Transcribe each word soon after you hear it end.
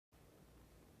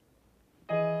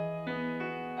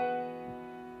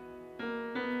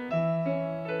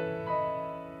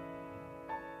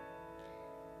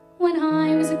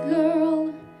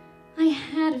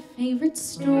secret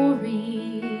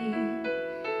story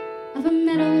of a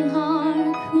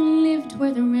meadowlark who lived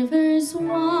where the rivers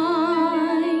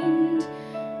wind.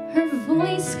 Her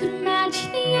voice could match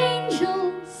the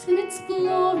angels in its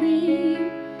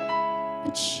glory,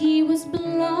 but she was blind.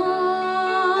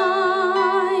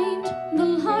 The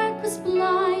lark was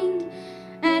blind.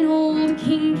 An old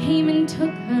king came and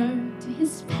took her to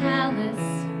his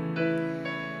palace,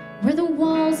 where the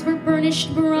walls were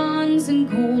burnished bronze and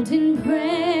golden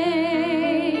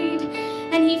braid,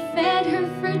 and he fed her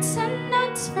fruits and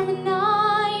nuts from an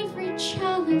ivory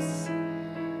chalice,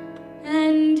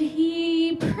 and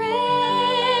he prayed,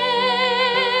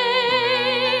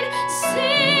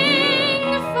 "Sing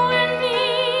for me,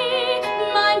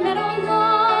 my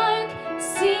meadowlark,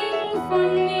 sing for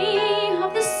me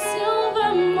of the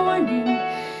silver morning,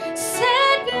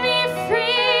 set me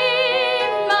free,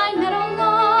 my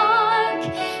meadowlark,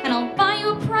 and I'll buy you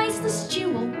a priceless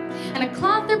jewel and a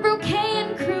cloth or bouquet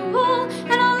and cruel,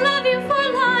 and I'll love you for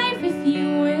life if you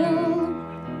will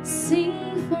sing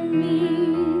for me."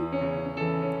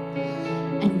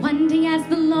 And one day as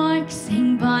the lark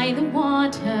sang by the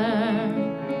water,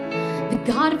 the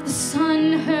god of the sun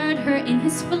heard her in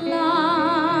his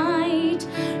flight.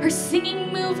 Her singing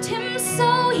moved him so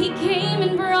he came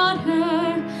and brought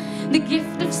her the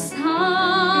gift of sight.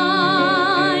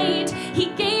 He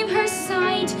gave her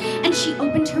sight, and she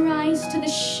opened her eyes to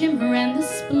the shimmer and the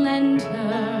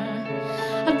splendor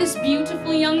of this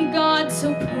beautiful young god,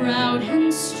 so proud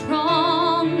and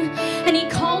strong. And he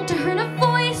called to her in a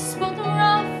voice both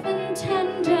rough and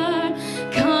tender,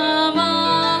 "Come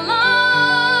along,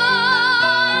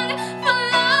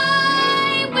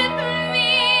 fly with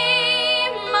me,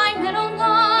 my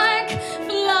meadowlark,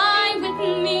 fly with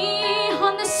me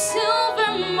on the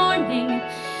silver morning,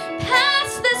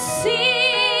 past the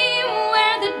sea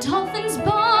where the dolphins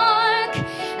bark,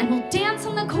 and we'll dance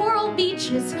on the coral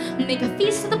beaches, make a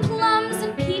feast of the plums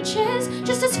and peaches,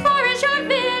 just as far as your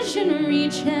vision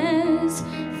reaches.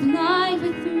 Fly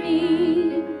with me."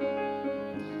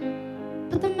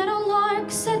 But the meadowlark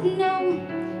said no,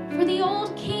 for the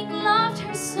old king loved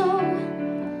her so.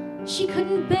 She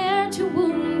couldn't bear to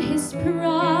wound his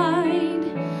pride.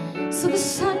 So the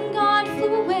sun god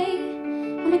flew away,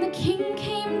 and when the king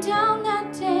came down that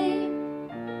day,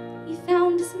 he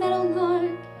found his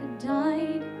meadowlark had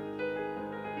died.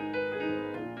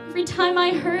 Every time I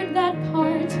heard that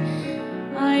part,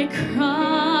 I cried.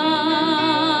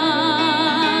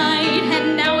 And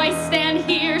now I stand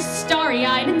here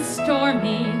starry-eyed and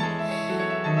stormy.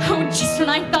 Oh, just when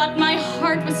I thought my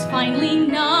heart was finally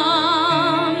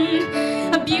numbed,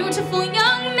 a beautiful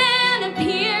young man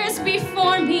appears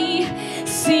before me,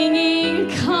 singing,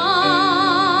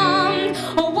 "Come,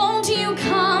 oh, won't you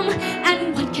come? And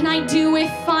what can I do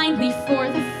if finally for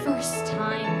the first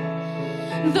time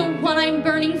the one I'm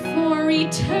burning for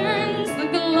returns the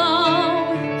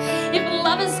glow? If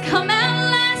love has come at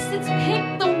last, it's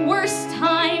picked the worst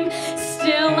time.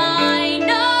 Still I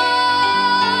know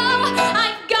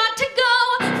I've got to go.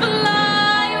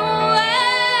 Fly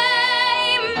away,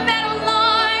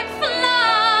 meadowlark,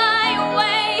 fly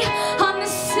away on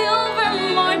the silver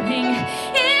morning.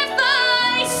 If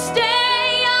I stay,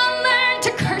 I'll learn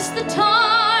to curse the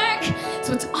dark. So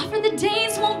it's offer the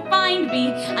days won't bind me.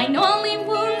 I know I'll leave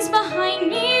wounds behind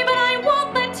me, but I won't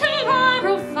let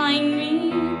tomorrow find me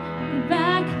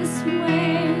back this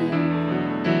way.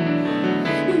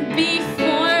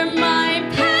 Before my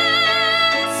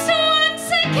past once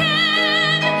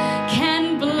again can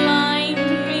blind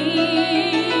me.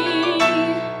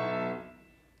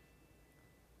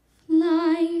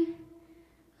 Fly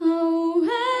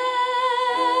away.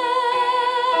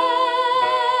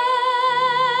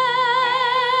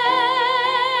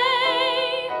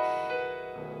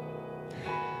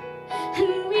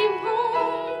 And we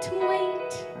won't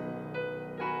wait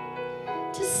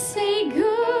to say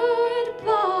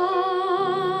goodbye,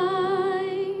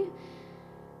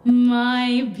 my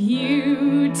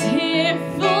beautiful